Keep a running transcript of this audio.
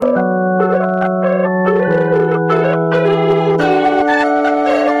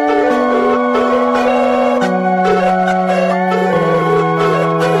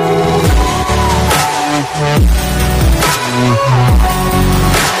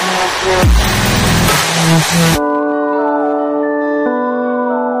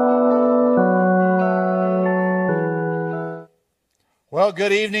Well,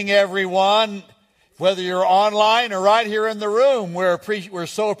 good evening, everyone. Whether you're online or right here in the room, we're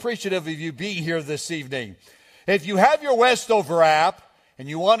so appreciative of you being here this evening. If you have your Westover app and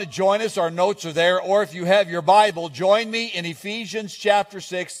you want to join us, our notes are there. Or if you have your Bible, join me in Ephesians chapter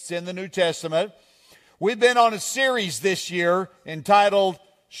 6. It's in the New Testament. We've been on a series this year entitled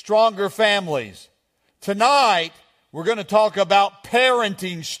Stronger Families. Tonight, we're going to talk about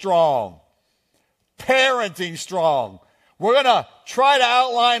parenting strong. Parenting strong. We're going to try to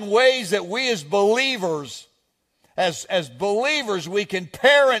outline ways that we as believers, we can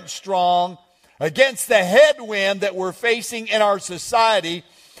parent strong against the headwind that we're facing in our society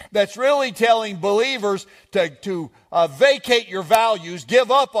that's really telling believers to vacate your values, give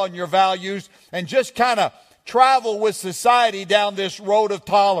up on your values, and just kind of travel with society down this road of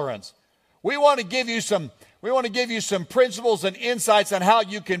tolerance. We want to give you some principles and insights on how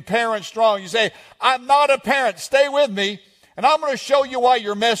you can parent strong. You say, I'm not a parent. Stay with me. And I'm going to show you why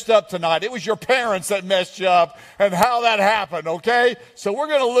you're messed up tonight. It was your parents that messed you up and how that happened, okay? So we're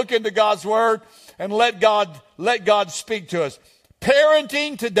going to look into God's Word and let God speak to us.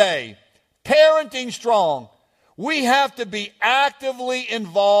 Parenting today, parenting strong. We have to be actively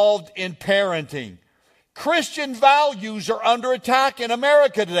involved in parenting. Christian values are under attack in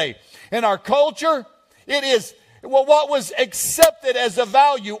America today. In our culture, it is what was accepted as a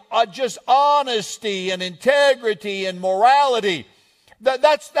value, just honesty and integrity and morality.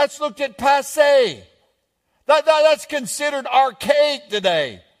 That's looked at passé. That's considered archaic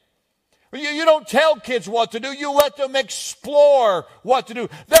today. You don't tell kids what to do. You let them explore what to do.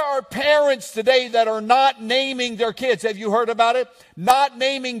 There are parents today that are not naming their kids. Have you heard about it? Not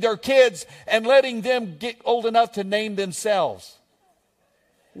naming their kids and letting them get old enough to name themselves.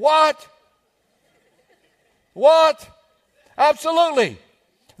 What? Absolutely.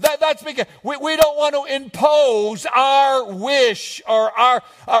 That's because we don't want to impose our wish or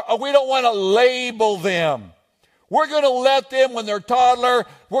we don't want to label them. We're going to let them, when they're toddler,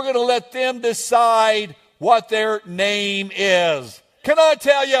 we're going to let them decide what their name is. Can I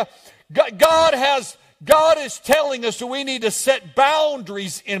tell you, God is telling us that we need to set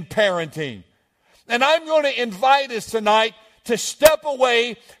boundaries in parenting. And I'm going to invite us tonight to step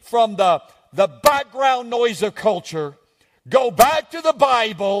away from the background noise of culture, go back to the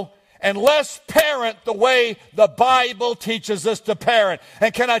Bible, and let's parent the way the Bible teaches us to parent.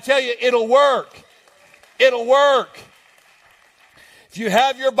 And can I tell you, it'll work. It'll work. If you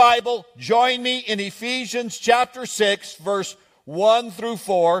have your Bible, join me in Ephesians chapter 6, verse 1 through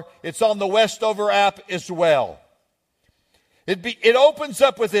 4. It's on the Westover app as well. It opens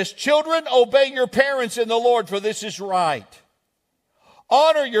up with this: Children, obey your parents in the Lord, for this is right.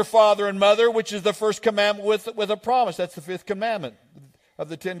 Honor your father and mother, which is the first commandment with a promise. That's the fifth commandment of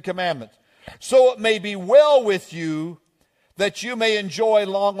the 10 commandments. So it may be well with you, that you may enjoy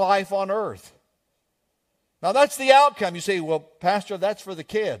long life on earth. Now that's the outcome. You say, well, Pastor, that's for the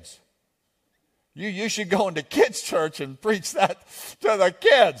kids. You should go into kids' church and preach that to the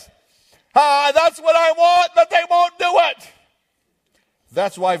kids. That's what I want, but they won't do it.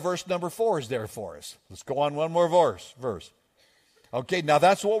 That's why verse number 4 is there for us. Let's go on one more verse. Okay, now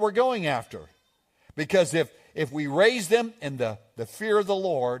that's what we're going after. Because if we raise them in the fear of the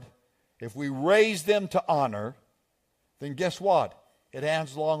Lord, if we raise them to honor, then guess what? It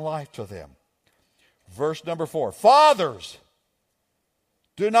adds long life to them. Verse number 4. Fathers,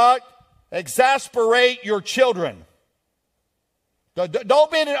 do not exasperate your children.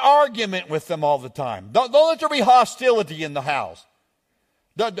 Don't be in an argument with them all the time. Don't let there be hostility in the house.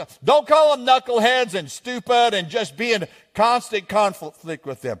 Don't call them knuckleheads and stupid and just be in constant conflict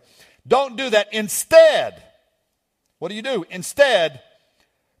with them. Don't do that. Instead, what do? Instead,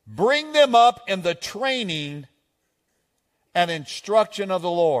 bring them up in the training and instruction of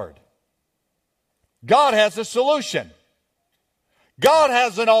the Lord. God has a solution. God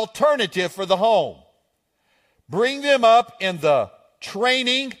has an alternative for the home. Bring them up in the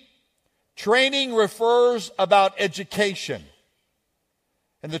training. Training refers about education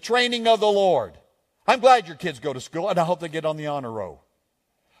and the training of the Lord. I'm glad your kids go to school, and I hope they get on the honor roll.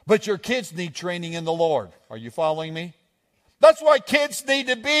 But your kids need training in the Lord. Are you following me? That's why kids need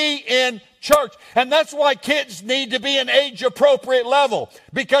to be in church. And that's why kids need to be an age-appropriate level.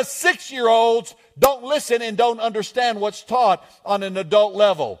 Because 6-year-olds don't listen and don't understand what's taught on an adult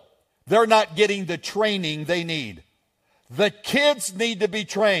level. They're not getting the training they need. The kids need to be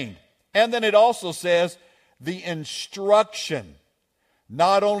trained. And then it also says the instruction.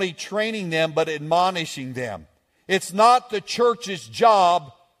 Not only training them, but admonishing them. It's not the church's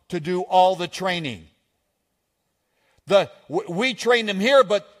job to do all the training. We train them here,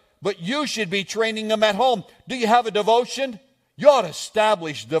 but you should be training them at home. Do you have a devotion? You ought to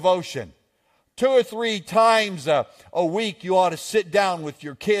establish devotion. 2 or 3 times a week, you ought to sit down with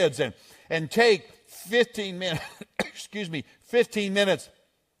your kids and take 15 minutes, 15 minutes,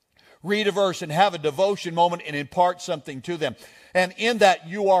 read a verse and have a devotion moment and impart something to them. And in that,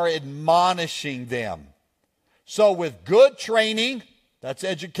 you are admonishing them. So with good training, that's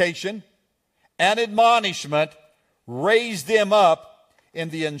education, and admonishment, raise them up in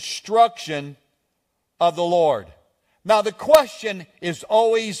the instruction of the Lord. Now, the question is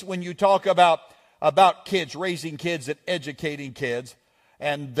always when you talk about kids, raising kids and educating kids,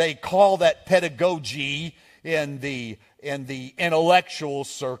 and they call that pedagogy in the intellectual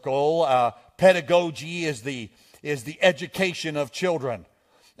circle. Pedagogy is the education of children.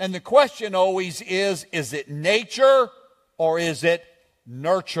 And the question always is it nature or is it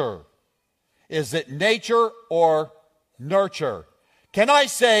nurture? Is it nature or nurture? Can I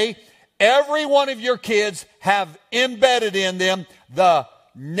say every one of your kids have embedded in them the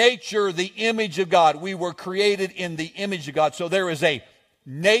nature, the image of God. We were created in the image of God. So there is a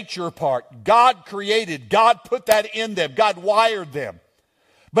nature part. God created. God put that in them. God wired them.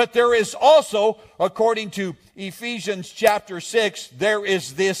 But there is also, according to Ephesians chapter 6, there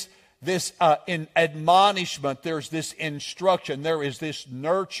is this in admonishment. There's this instruction. There is this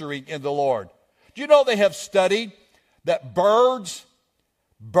nurturing in the Lord. Do you know they have studied that birds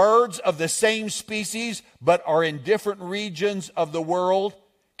of the same species but are in different regions of the world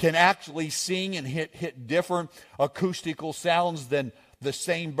can actually sing and hit different acoustical sounds than the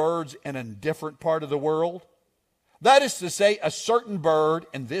same birds in a different part of the world? That is to say, a certain bird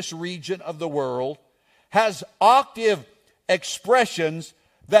in this region of the world has octave expressions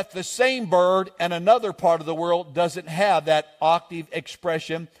that the same bird in another part of the world doesn't have that octave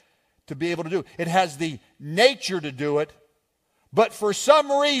expression to be able to do. It has the nature to do it, but for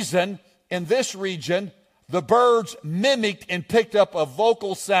some reason in this region, the birds mimicked and picked up a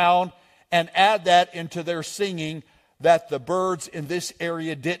vocal sound and add that into their singing that the birds in this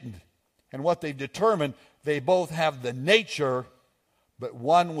area didn't. And what they've determined, they both have the nature, but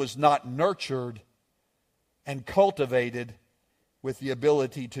one was not nurtured and cultivated with the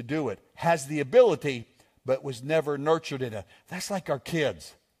ability to do it. Has the ability, but was never nurtured in it. That's like our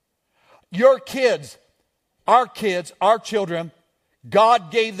kids. Your kids, our children,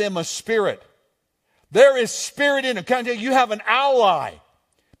 God gave them a spirit. There is spirit in them. Can I tell you, you have an ally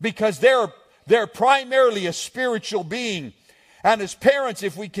because they're primarily a spiritual being. And as parents,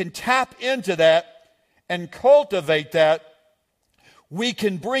 if we can tap into that and cultivate that, we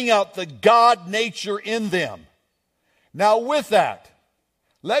can bring out the God nature in them. Now with that,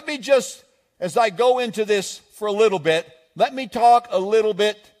 let me just, as I go into this for a little bit, let me talk a little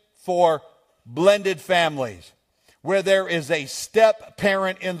bit for blended families, where there is a step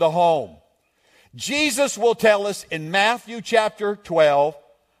parent in the home. Jesus will tell us in Matthew chapter 12,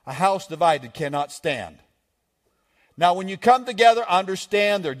 a house divided cannot stand. Now, when you come together,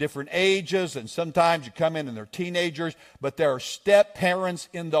 understand there are different ages, and sometimes you come in and they're teenagers, but there are step parents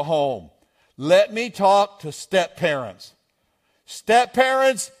in the home. Let me talk to step parents. Step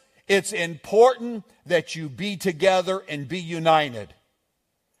parents, it's important that you be together and be united.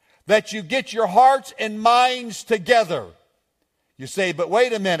 That you get your hearts and minds together. You say, but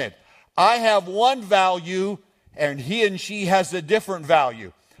wait a minute. I have one value and he and she has a different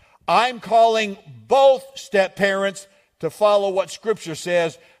value. I'm calling both step parents to follow what Scripture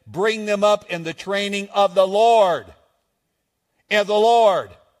says. Bring them up in the training of the Lord. In the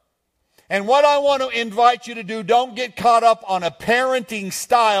Lord. And what I want to invite you to do, don't get caught up on a parenting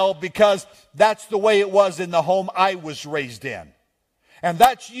style because that's the way it was in the home I was raised in. And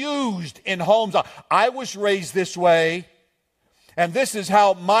that's used in homes. I was raised this way, and this is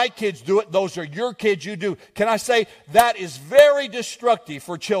how my kids do it. Those are your kids, you do. Can I say that is very destructive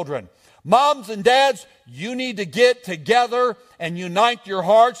for children? Moms and dads, you need to get together and unite your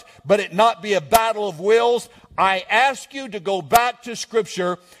hearts, but it not be a battle of wills. I ask you to go back to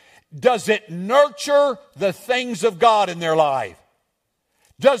Scripture. Does it nurture the things of God in their life?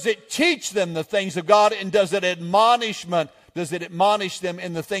 Does it teach them the things of God? And does it admonish them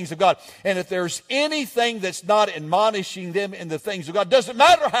in the things of God? And if there's anything that's not admonishing them in the things of God, doesn't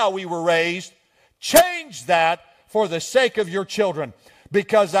matter how we were raised, change that for the sake of your children.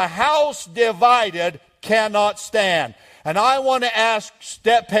 Because a house divided cannot stand. And I want to ask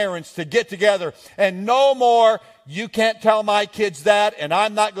step parents to get together and no more, you can't tell my kids that, and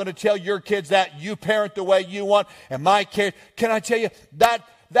I'm not going to tell your kids that. You parent the way you want, and my kids, can I tell you,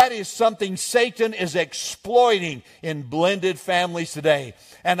 that is something Satan is exploiting in blended families today.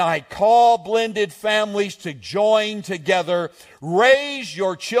 And I call blended families to join together. Raise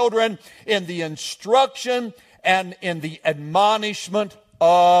your children in the instruction and in the admonishment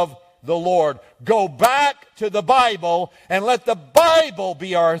of the Lord. Go back to the Bible and let the Bible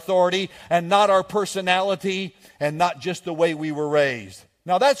be our authority and not our personality and not just the way we were raised.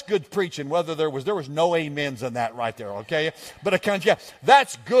 Now that's good preaching, whether there was no amens in that right there, okay? But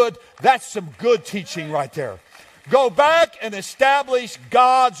that's good. That's some good teaching right there. Go back and establish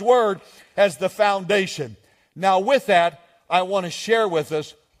God's Word as the foundation. Now with that, I want to share with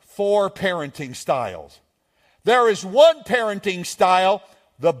us 4 parenting styles. There is one parenting style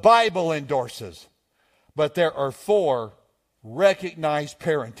the Bible endorses, but there are 4 recognized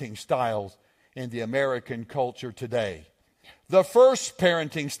parenting styles in the American culture today. The first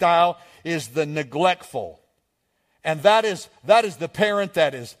parenting style is the neglectful, and that is the parent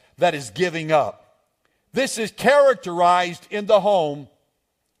that is giving up. This is characterized in the home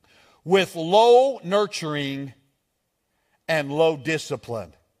with low nurturing and low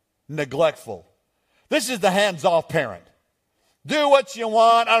discipline. Neglectful. This is the hands-off parent. Do what you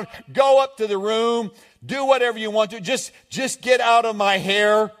want. Go up to the room. Do whatever you want to. Just get out of my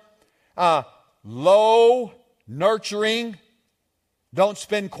hair. Low nurturing. Don't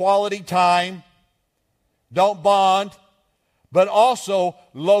spend quality time. Don't bond. But also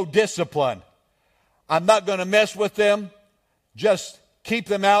low discipline. I'm not going to mess with them. Just keep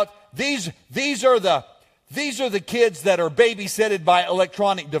them out. These are the kids that are babysitted by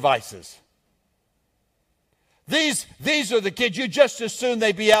electronic devices. These are the kids, you just as soon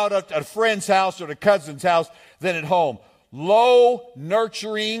they be out at a friend's house or a cousin's house than at home. Low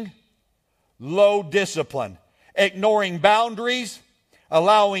nurturing, low discipline. Ignoring boundaries,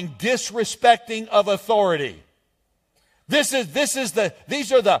 allowing disrespecting of authority. These are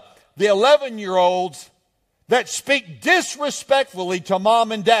the 11-year-olds that speak disrespectfully to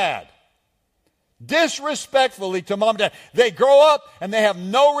mom and dad. Disrespectfully to mom and dad. They grow up and they have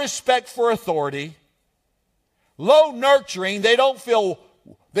no respect for authority. Low nurturing, they don't feel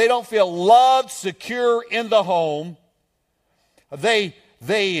loved, secure in the home. They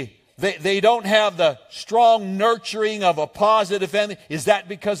don't have the strong nurturing of a positive family. Is that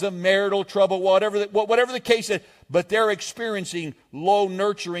because of marital trouble? Whatever the case is, but they're experiencing low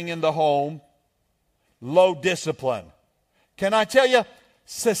nurturing in the home, low discipline. Can I tell you,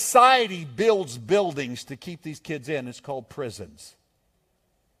 society builds buildings to keep these kids in. It's called prisons.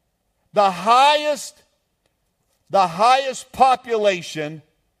 The highest population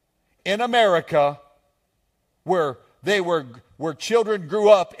in America where children grew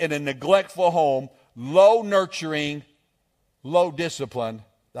up in a neglectful home, low nurturing, low discipline,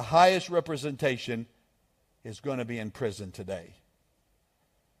 the highest representation is going to be in prison today.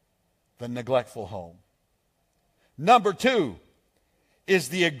 The neglectful home. Number 2 is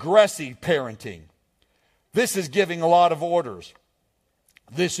the aggressive parenting. This is giving a lot of orders.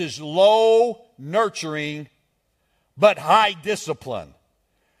 This is low nurturing, but high discipline.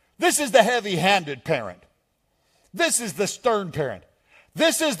 This is the heavy-handed parent. This is the stern parent.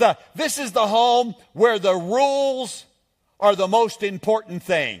 This is the home where the rules are the most important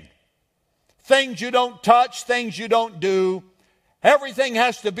thing. Things you don't touch, things you don't do. Everything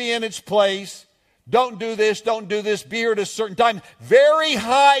has to be in its place. Don't do this, be here at a certain time. Very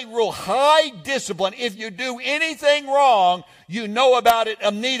high rule, high discipline. If you do anything wrong, you know about it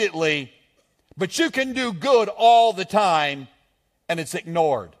immediately. But you can do good all the time, and it's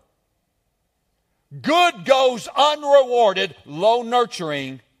ignored. Good goes unrewarded, low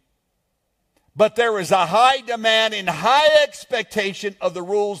nurturing, but there is a high demand and high expectation of the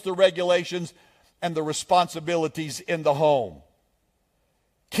rules, the regulations, and the responsibilities in the home.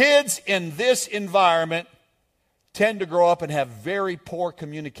 Kids in this environment tend to grow up and have very poor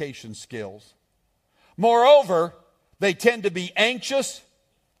communication skills. Moreover, they tend to be anxious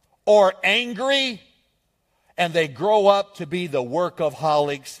or angry, and they grow up to be the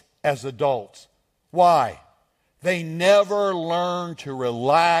workaholics as adults. Why? They never learn to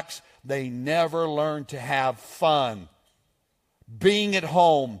relax. They never learn to have fun. Being at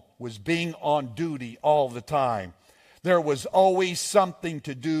home was being on duty all the time. There was always something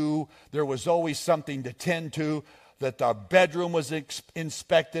to do. There was always something to tend to. That the bedroom was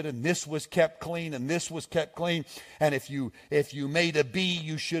inspected, and this was kept clean, and this was kept clean. And if you made a B,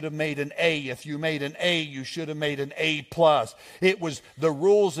 you should have made an A. If you made an A, you should have made an A+. It was the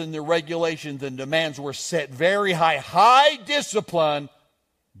rules and the regulations and demands were set very high. High discipline,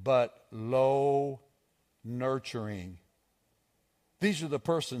 but low nurturing. These are the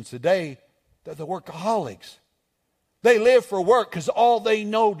persons today that are the workaholics. They live for work because all they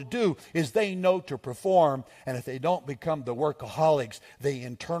know to do is they know to perform. And if they don't become the workaholics, they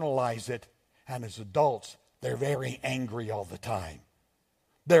internalize it. And as adults, they're very angry all the time.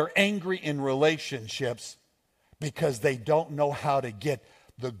 They're angry in relationships because they don't know how to get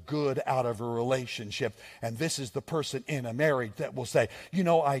the good out of a relationship. And this is the person in a marriage that will say, you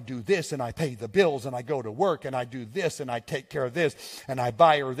know, I do this and I pay the bills and I go to work and I do this and I take care of this and I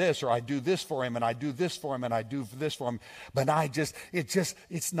buy her this, or I do this for him and I do this for him and I do this for him. But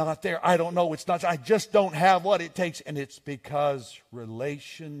it's not there. I don't know. I just don't have what it takes. And it's because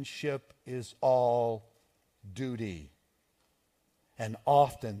relationship is all duty. And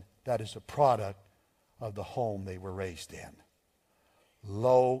often that is a product of the home they were raised in.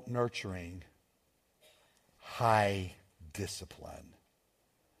 Low nurturing, high discipline.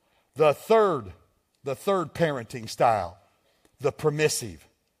 The third parenting style, the permissive.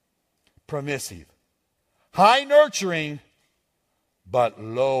 Permissive. High nurturing, but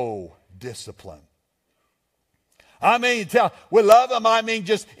low discipline. I mean, we love them. I mean,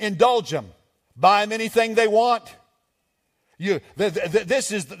 just indulge them. Buy them anything they want.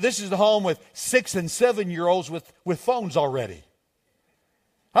 This is the home with 6 and 7 year olds with phones already.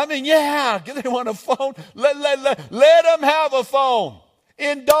 I mean, yeah, they want a phone. Let them have a phone.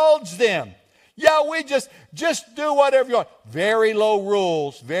 Indulge them. Yeah, we just do whatever you want. Very low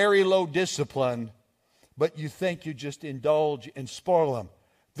rules, very low discipline, but you think you just indulge and spoil them.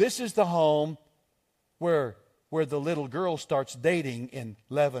 This is the home where the little girl starts dating in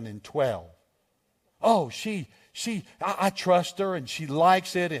 11 and 12. Oh, I trust her and she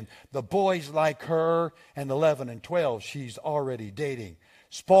likes it, and the boys like her, and 11 and 12, she's already dating.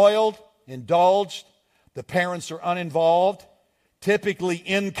 Spoiled, indulged, the parents are uninvolved, typically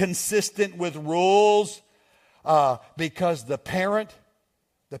inconsistent with rules, because the parent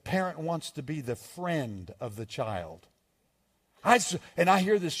wants to be the friend of the child. And I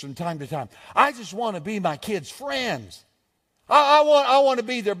hear this from time to time. I just want to be my kids' friends. I want to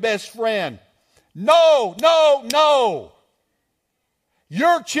be their best friend. No.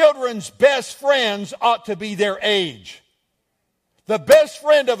 Your children's best friends ought to be their age. The best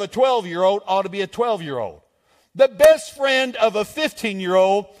friend of a 12-year-old ought to be a 12-year-old. The best friend of a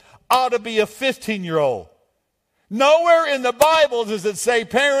 15-year-old ought to be a 15-year-old. Nowhere in the Bible does it say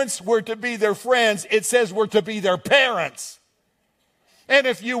parents were to be their friends. It says we're to be their parents. And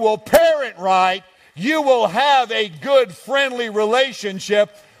if you will parent right, you will have a good, friendly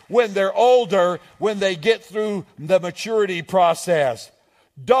relationship when they're older, when they get through the maturity process.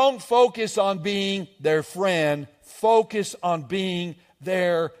 Don't focus on being their friend. Focus on being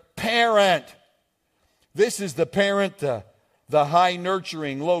their parent. This is the parent, the high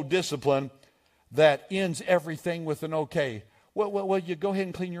nurturing, low discipline that ends everything with an okay. Well, you go ahead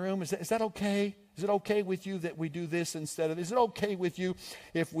and clean your room. Is that okay? Is it okay with you that we do this instead of this? Is it okay with you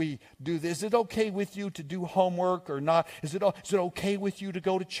if we do this? Is it okay with you to do homework or not? Is it okay with you to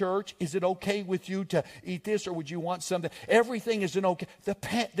go to church? Is it okay with you to eat this, or would you want something? Everything is an okay.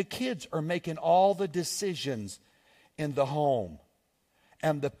 The kids are making all the decisions in the home,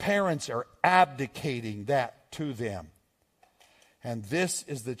 and the parents are abdicating that to them. And this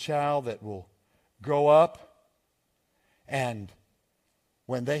is the child that will grow up, and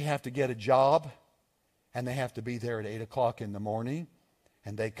when they have to get a job and they have to be there at 8 o'clock in the morning,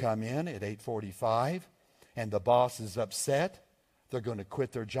 and they come in at 8:45, and the boss is upset, they're going to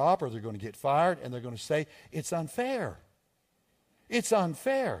quit their job or they're going to get fired, and they're going to say, it's unfair. It's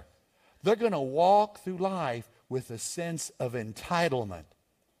unfair. They're going to walk through life with a sense of entitlement.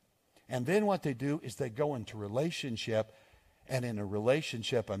 And then what they do is they go into relationship, and in a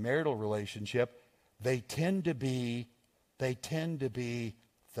relationship, a marital relationship, they tend to be the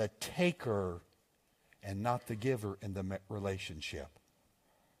taker and not the giver in the relationship.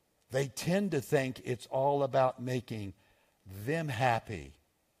 They tend to think it's all about making them happy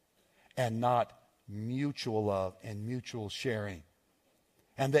and not mutual love and mutual sharing.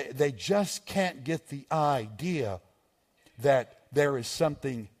 And they just can't get the idea that there is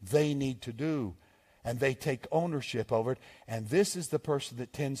something they need to do, and they take ownership over it. And this is the person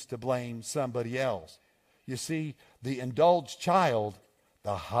that tends to blame somebody else. You see, the indulged child,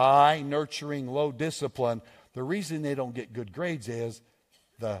 the high nurturing, low discipline, the reason they don't get good grades is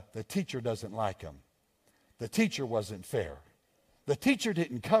the teacher doesn't like them. The teacher wasn't fair. The teacher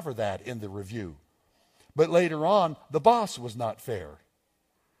didn't cover that in the review. But later on, the boss was not fair.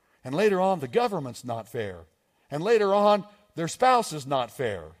 And later on, the government's not fair. And later on, their spouse is not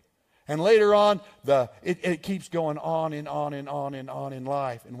fair. And later on, it keeps going on and on and on and on in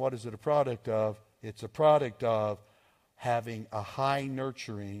life. And what is it a product of? It's a product of having a high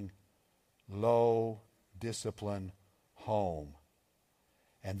nurturing, low discipline home.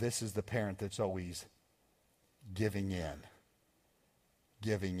 And this is the parent that's always giving in.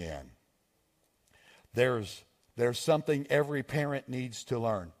 Giving in. There's something every parent needs to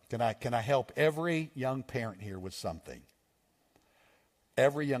learn. Can I help every young parent here with something?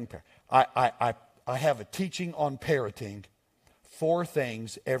 Every young parent. I have a teaching on parenting. 4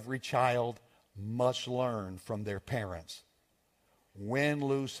 things every child must learn from their parents. Win,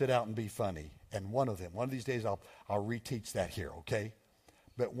 lose, sit out, and be funny. And one of these days I'll reteach that here, okay?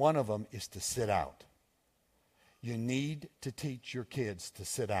 But one of them is to sit out. You need to teach your kids to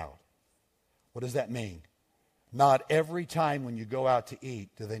sit out. What does that mean? Not every time when you go out to eat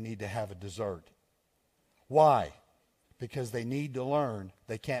do they need to have a dessert. Why? Because they need to learn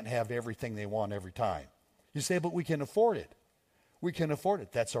they can't have everything they want every time. You say, but we can afford it. We can afford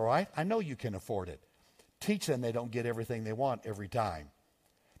it. That's all right. I know you can afford it. Teach them they don't get everything they want every time.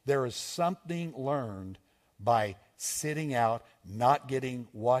 There is something learned by sitting out, not getting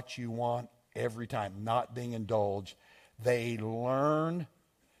what you want every time, not being indulged. They learn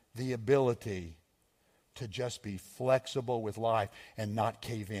the ability to just be flexible with life and not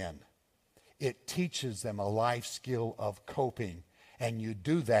cave in. It teaches them a life skill of coping. And you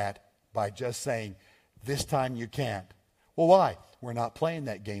do that by just saying, this time you can't. Well, why? We're not playing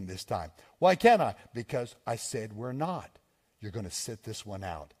that game this time. Why can't I? Because I said we're not. You're going to sit this one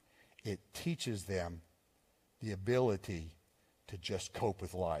out. It teaches them the ability to just cope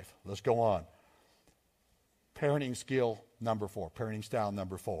with life. Let's go on. Parenting skill number 4. Parenting style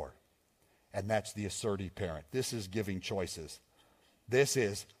number 4. And that's the assertive parent. This is giving choices. This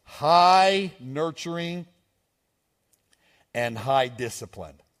is high nurturing and high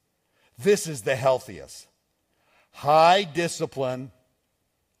discipline. This is the healthiest. High discipline,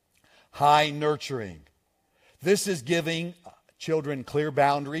 high nurturing. This is giving children clear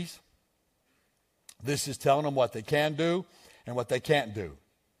boundaries. This is telling them what they can do and what they can't do.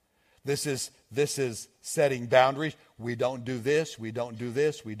 This is setting boundaries. We don't do this, we don't do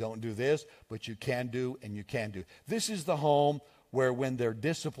this, we don't do this, but you can do and you can do. This is the home where when they're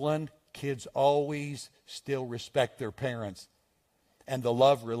disciplined, kids always still respect their parents. And the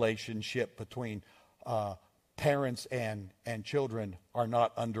love relationship between parents and children are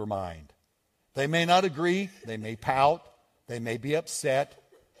not undermined. They may not agree, they may pout, they may be upset,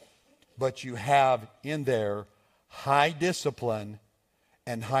 but you have in there high discipline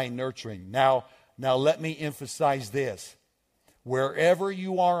and high nurturing. Now let me emphasize this. Wherever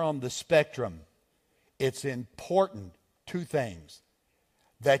you are on the spectrum, it's important, 2 things,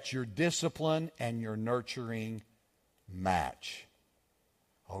 that your discipline and your nurturing match.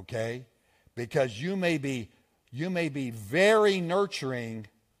 Okay? Because you may be very nurturing,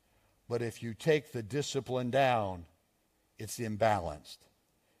 but if you take the discipline down, it's imbalanced.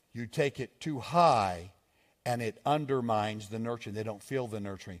 You take it too high, and it undermines the nurturing. They don't feel the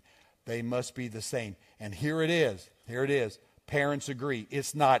nurturing. They must be the same. And here it is. Here it is. Parents agree.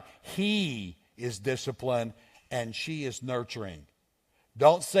 It's not he is disciplined and she is nurturing.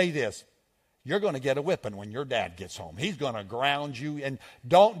 Don't say this. You're going to get a whipping when your dad gets home. He's going to ground you. And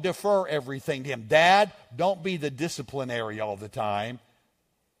don't defer everything to him. Dad, don't be the disciplinary all the time.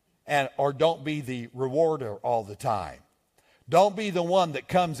 Or don't be the rewarder all the time. Don't be the one that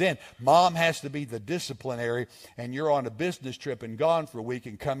comes in. Mom has to be the disciplinary, and you're on a business trip and gone for a week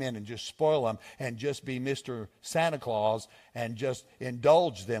and come in and just spoil them and just be Mr. Santa Claus and just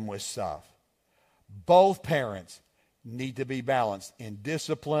indulge them with stuff. Both parents need to be balanced in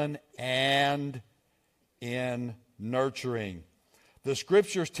discipline and in nurturing. The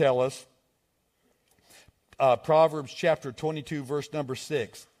scriptures tell us, Proverbs chapter 22, verse number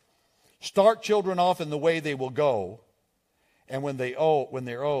 6, start children off in the way they will go, and when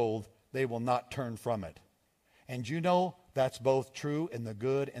they're old, they will not turn from it. And you know, that's both true in the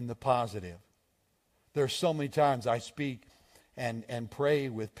good and the positive. There's so many times I speak and pray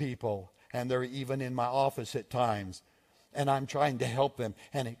with people, and they're even in my office at times, and I'm trying to help them,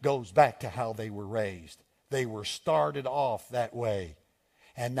 and it goes back to how they were raised. They were started off that way,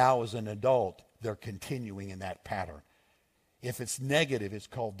 and now as an adult, they're continuing in that pattern. If it's negative, it's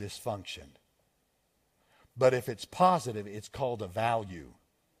called dysfunction. But if it's positive, it's called a value.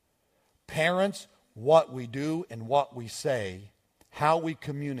 Parents, what we do and what we say, how we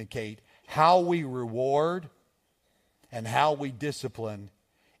communicate, how we reward, and how we discipline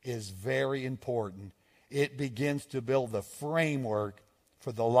is very important. It begins to build the framework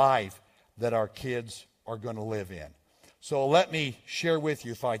for the life that our kids are going to live in. So let me share with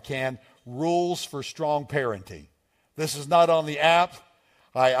you, if I can, rules for strong parenting. This is not on the app.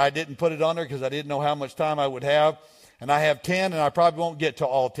 I didn't put it on there because I didn't know how much time I would have. And I have 10, and I probably won't get to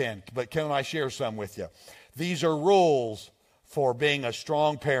all 10. But can I share some with you? These are rules for being a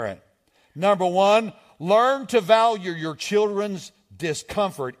strong parent. Number one, learn to value your children's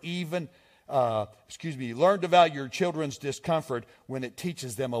discomfort learn to value your children's discomfort when it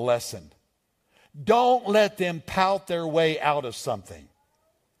teaches them a lesson. Don't let them pout their way out of something.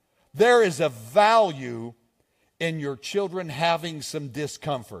 There is a value in your children having some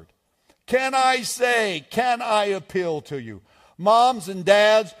discomfort. Can I appeal to you? Moms and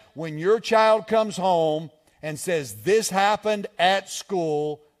dads, when your child comes home and says, this happened at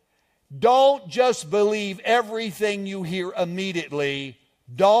school, don't just believe everything you hear immediately.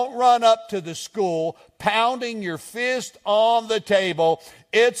 Don't run up to the school pounding your fist on the table.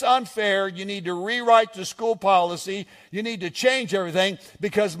 It's unfair. You need to rewrite the school policy. You need to change everything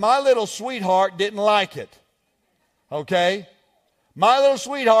because my little sweetheart didn't like it. Okay? My little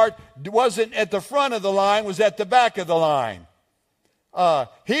sweetheart wasn't at the front of the line, was at the back of the line.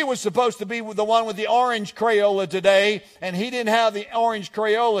 He was supposed to be the one with the orange Crayola today, and he didn't have the orange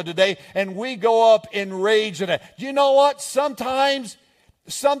Crayola today, and we go up in rage at it. You know what? Sometimes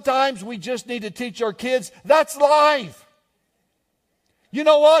we just need to teach our kids that's life. You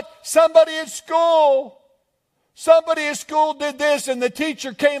know what? Somebody at school did this, and the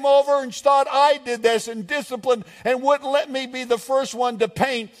teacher came over and thought I did this and disciplined and wouldn't let me be the first one to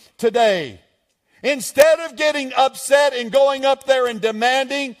paint today. Instead of getting upset and going up there and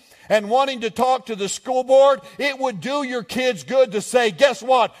demanding and wanting to talk to the school board, it would do your kids good to say, guess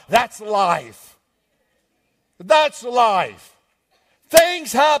what? That's life. That's life.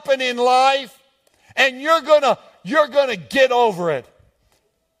 Things happen in life, and you're gonna get over it.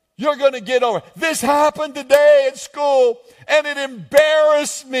 You're going to get over it. This happened today at school, and it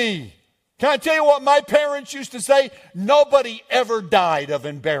embarrassed me. Can I tell you what my parents used to say? Nobody ever died of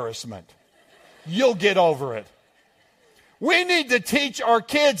embarrassment. You'll get over it. We need to teach our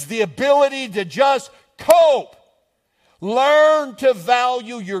kids the ability to just cope. Learn to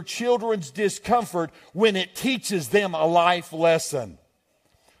value your children's discomfort when it teaches them a life lesson.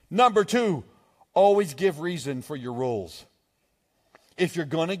 Number two, always give reason for your rules. If you're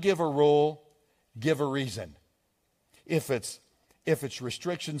going to give a rule, give a reason. If it's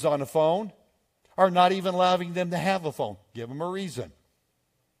restrictions on a phone, or not even allowing them to have a phone, give them a reason.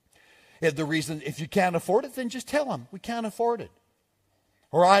 If you can't afford it, then just tell them, we can't afford it.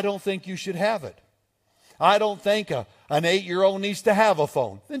 Or I don't think you should have it. I don't think an 8-year-old needs to have a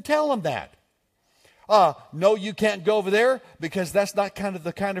phone. Then tell them that. No, you can't go over there because that's not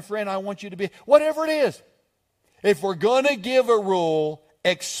the kind of friend I want you to be. Whatever it is. If we're going to give a rule,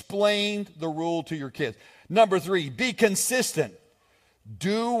 explain the rule to your kids. Number 3, be consistent.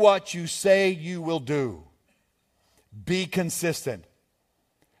 Do what you say you will do. Be consistent.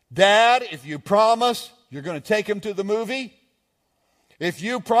 Dad, if you promise you're going to take him to the movie, if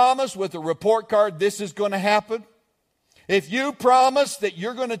you promise with a report card this is going to happen, if you promise that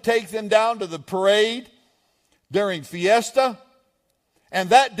you're going to take them down to the parade during Fiesta,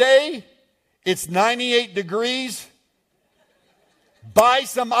 and that day it's 98 degrees, buy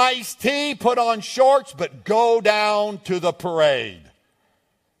some iced tea, put on shorts, but go down to the parade.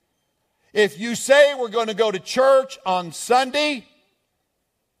 If you say we're going to go to church on Sunday,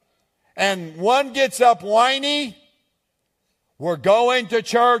 and one gets up whiny, we're going to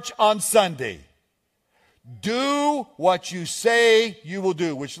church on Sunday. Do what you say you will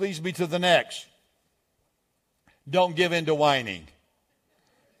do, which leads me to the next. Don't give in to whining.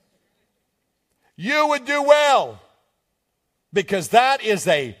 You would do well, because that is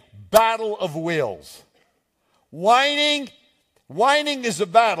a battle of wills. Whining is a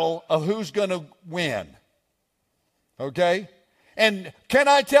battle of who's going to win. Okay? And can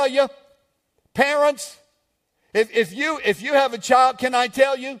I tell you, parents, if you have a child, can I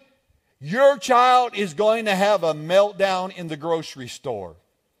tell you, your child is going to have a meltdown in the grocery store.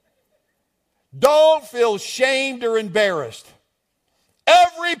 Don't feel shamed or embarrassed.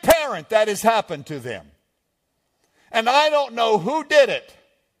 Every parent, that has happened to them. And I don't know who did it.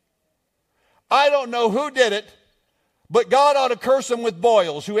 But God ought to curse them with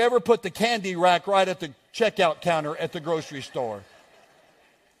boils, whoever put the candy rack right at the checkout counter at the grocery store.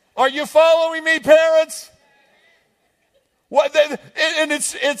 Are you following me, parents? And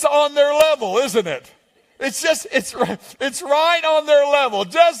it's on their level, isn't it? It's right on their level.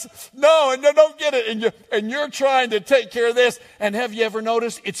 Just no, and don't get it. And you're trying to take care of this. And have you ever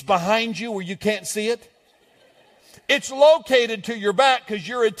noticed it's behind you where you can't see it? It's located to your back because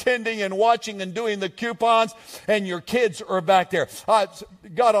you're attending and watching and doing the coupons, and your kids are back there.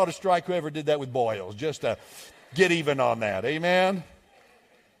 God ought to strike whoever did that with boils, just to get even on that. Amen.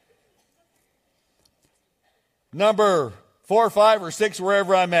 Number 4 or 5 or 6,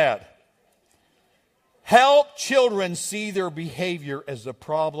 wherever I'm at. Help children see their behavior as a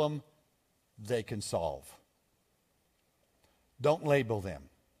problem they can solve. Don't label them.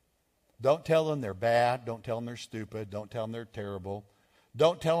 Don't tell them they're bad. Don't tell them they're stupid. Don't tell them they're terrible.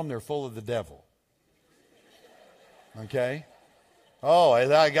 Don't tell them they're full of the devil. Okay? Oh,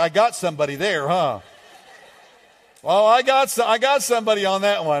 I got somebody there, huh? Well, I got somebody on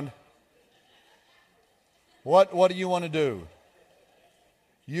that one. What do you want to do?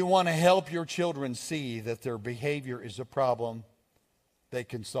 You want to help your children see that their behavior is a problem they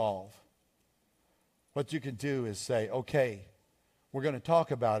can solve. What you can do is say, okay, we're going to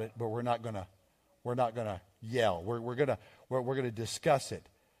talk about it, but we're not going to yell. We're going to discuss it.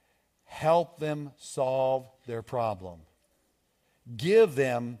 Help them solve their problem. Give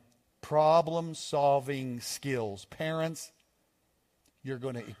them problem-solving skills. Parents, you're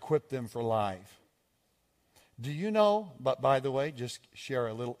going to equip them for life. Do you know, but by the way, just share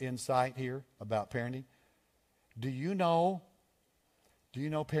a little insight here about parenting. Do you know,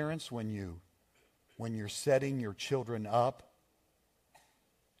 parents, when you're setting your children up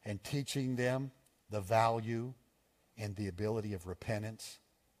and teaching them the value and the ability of repentance,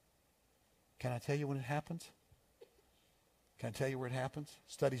 can I tell you when it happens? Can I tell you where it happens?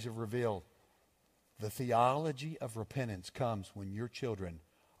 Studies have revealed the theology of repentance comes when your children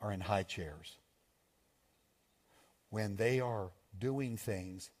are in high chairs. When they are doing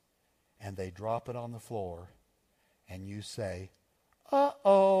things and they drop it on the floor and you say,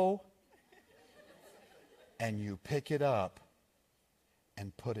 uh-oh, and you pick it up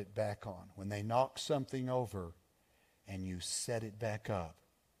and put it back on. When they knock something over and you set it back up,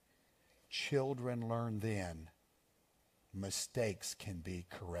 children learn then mistakes can be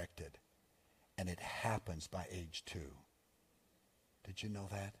corrected. And it happens by age 2. Did you know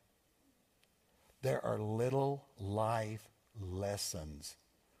that? There are little life lessons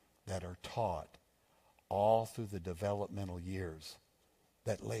that are taught all through the developmental years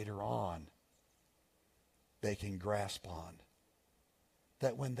that later on they can grasp on.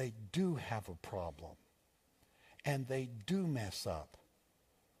 That when they do have a problem and they do mess up,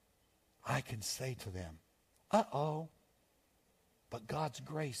 I can say to them, uh-oh, but God's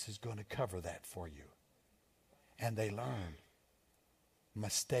grace is going to cover that for you. And they learn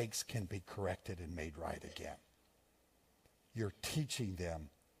mistakes can be corrected and made right again. You're teaching them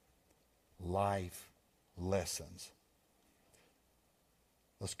life lessons.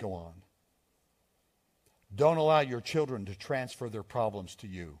 Let's go on. Don't allow your children to transfer their problems to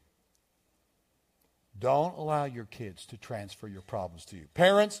you. Don't allow your kids to transfer your problems to you.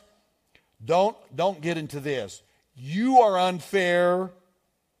 Parents, don't get into this. You are unfair.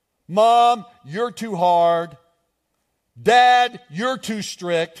 Mom, you're too hard. Dad, you're too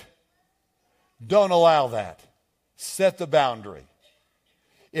strict. Don't allow that. Set the boundary.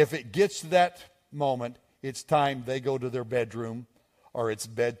 If it gets to that moment, it's time they go to their bedroom or it's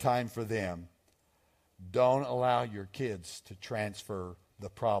bedtime for them. Don't allow your kids to transfer the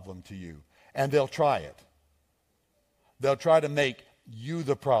problem to you. And they'll try it. They'll try to make you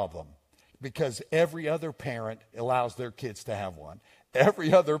the problem because every other parent allows their kids to have one.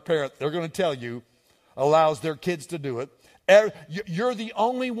 Every other parent, they're going to tell you, allows their kids to do it. You're the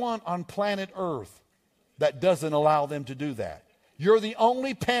only one on planet Earth that doesn't allow them to do that. You're the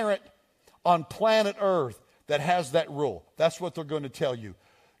only parent on planet Earth that has that rule. That's what they're going to tell you.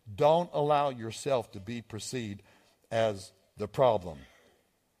 Don't allow yourself to be perceived as the problem.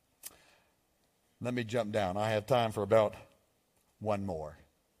 Let me jump down. I have time for about one more.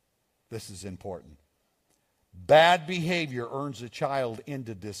 This is important. Bad behavior earns a child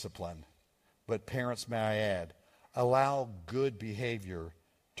into discipline. But parents, may I add, allow good behavior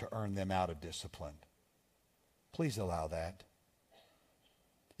to earn them out of discipline. Please allow that.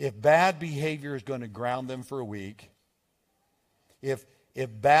 If bad behavior is going to ground them for a week, if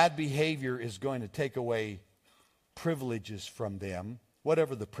bad behavior is going to take away privileges from them,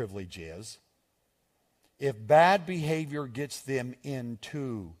 whatever the privilege is, if bad behavior gets them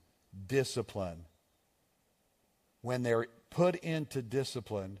into discipline, when they're put into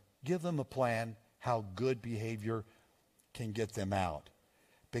discipline, give them a plan how good behavior can get them out.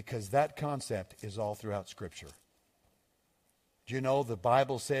 Because that concept is all throughout Scripture. Do you know the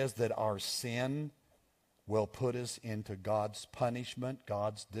Bible says that our sin will put us into God's punishment,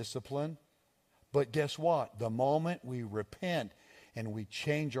 God's discipline? But guess what? The moment we repent and we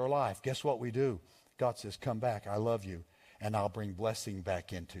change our life, guess what we do? God says, come back, I love you, and I'll bring blessing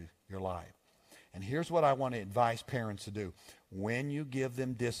back into your life. And here's what I want to advise parents to do. When you give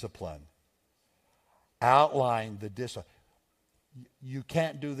them discipline, outline the discipline. You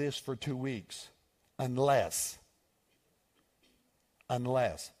can't do this for 2 weeks unless,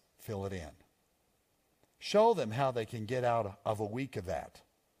 fill it in. Show them how they can get out of a week of that.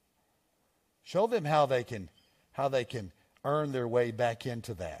 Show them how they can earn their way back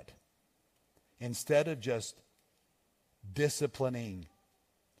into that. Instead of just disciplining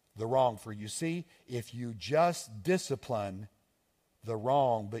the wrong. For you see, if you just discipline the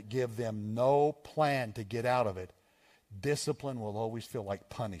wrong but give them no plan to get out of it, discipline will always feel like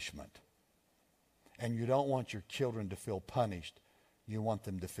punishment. And you don't want your children to feel punished. You want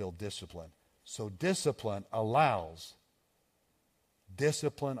them to feel disciplined. So discipline allows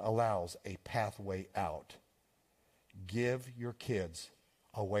a pathway out. Give your kids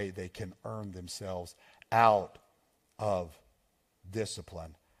a way they can earn themselves out of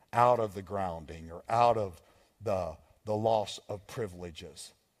discipline, out of the grounding, or out of the loss of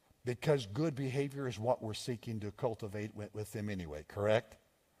privileges. Because good behavior is what we're seeking to cultivate with them anyway, correct?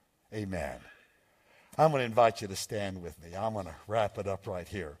 Amen. I'm going to invite you to stand with me. I'm going to wrap it up right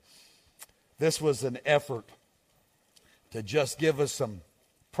here. This was an effort to just give us some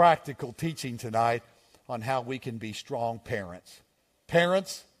practical teaching tonight on how we can be strong parents.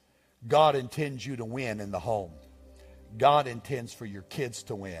 Parents, God intends you to win in the home. God intends for your kids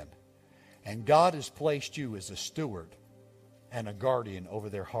to win. And God has placed you as a steward and a guardian over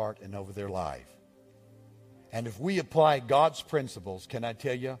their heart and over their life. And if we apply God's principles, can I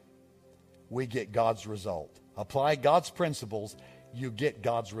tell you, we get God's result. Apply God's principles, you get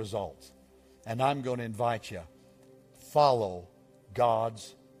God's results. And I'm going to invite you, follow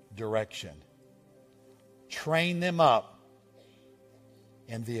God's direction. Train them up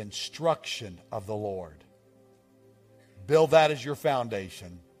in the instruction of the Lord. Build that as your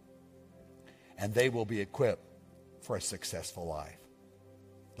foundation, and they will be equipped for a successful life.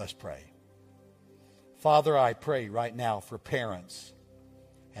 Let's pray. Father, I pray right now for parents,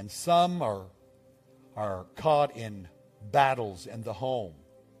 and some are caught in battles in the home,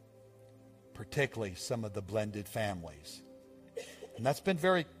 particularly some of the blended families. And that's been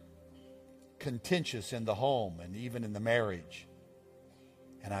very contentious in the home and even in the marriage.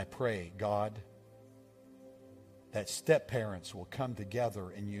 And I pray, God, that step-parents will come together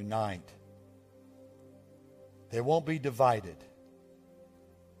and unite. They won't be divided.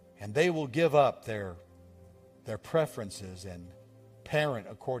 And they will give up their preferences and parent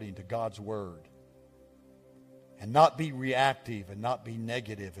according to God's word. And not be reactive and not be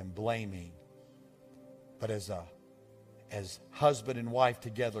negative and blaming. But as husband and wife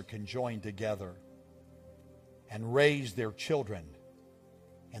together can join together and raise their children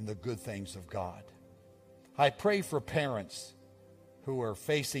in the good things of God. I pray for parents who are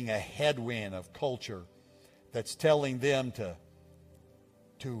facing a headwind of culture that's telling them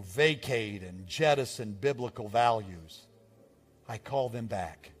to vacate and jettison biblical values. I call them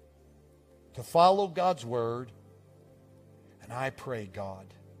back to follow God's word. And I pray, God,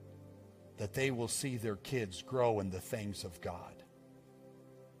 that they will see their kids grow in the things of God.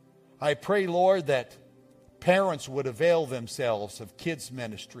 I pray, Lord, that parents would avail themselves of kids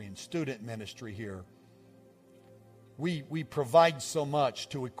ministry and student ministry here. We provide so much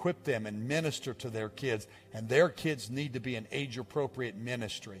to equip them and minister to their kids, and their kids need to be an age-appropriate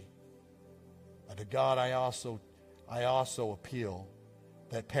ministry. But to God, I also appeal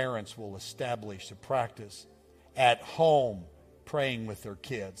that parents will establish a practice at home praying with their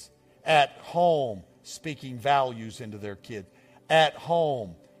kids, at home speaking values into their kids, at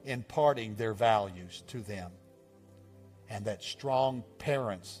home imparting their values to them, and that strong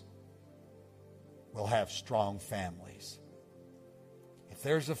parents will have strong families. If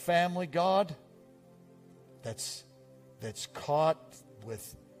there's a family, God, that's caught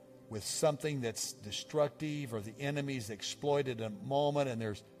with something that's destructive, or the enemy's exploited a moment and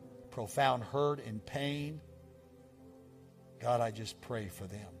there's profound hurt and pain, God, I just pray for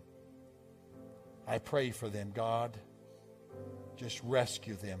them. I pray for them, God. Just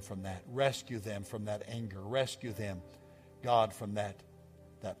rescue them from that. Rescue them from that anger. Rescue them, God, from that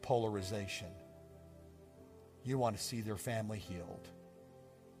polarization. You want to see their family healed.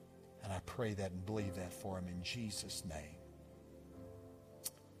 And I pray that and believe that for them in Jesus' name.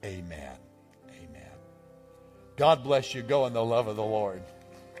 Amen. Amen. God bless you. Go in the love of the Lord.